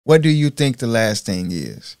What do you think the last thing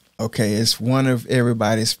is? Okay, it's one of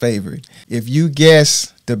everybody's favorite. If you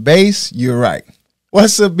guess the bass, you're right.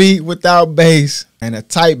 What's a beat without bass and a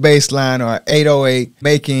tight bass line or 808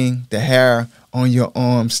 making the hair on your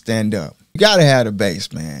arm stand up? You gotta have the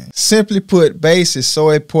bass, man. Simply put, bass is so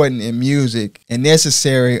important in music and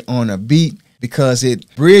necessary on a beat because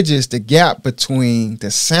it bridges the gap between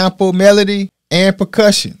the sample melody and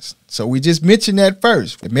percussions. So we just mentioned that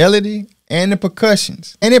first, the melody and the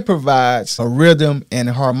percussions. And it provides a rhythm and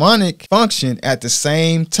a harmonic function at the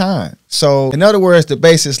same time. So in other words, the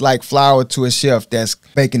bass is like flour to a chef that's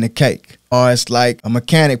baking a cake. Or it's like a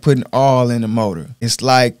mechanic putting oil in a motor. It's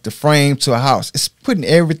like the frame to a house. It's putting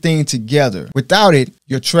everything together. Without it,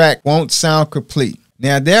 your track won't sound complete.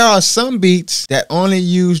 Now, there are some beats that only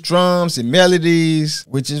use drums and melodies,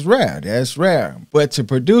 which is rare. That's rare. But to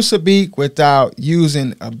produce a beat without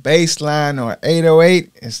using a bass line or 808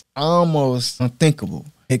 is almost unthinkable.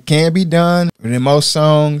 It can be done, but in most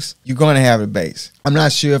songs, you're going to have a bass. I'm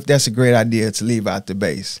not sure if that's a great idea to leave out the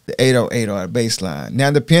bass, the 808 or the bass line.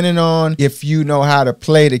 Now, depending on if you know how to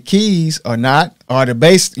play the keys or not, or the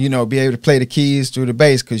bass, be able to play the keys through the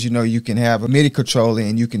bass, because, you can have a MIDI controller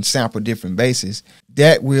and you can sample different basses.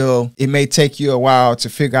 It may take you a while to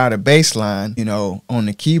figure out a bass line, on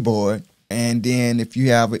the keyboard. And then if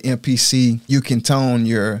you have an MPC, you can tone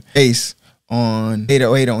your bass on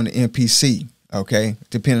 808 on the MPC. Okay,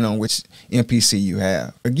 depending on which MPC you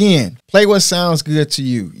have. Again, play what sounds good to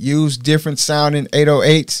you. Use different sounding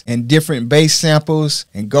 808s and different bass samples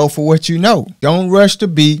and go for what you know. Don't rush the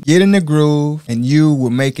beat, get in the groove, and you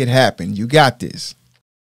will make it happen. You got this.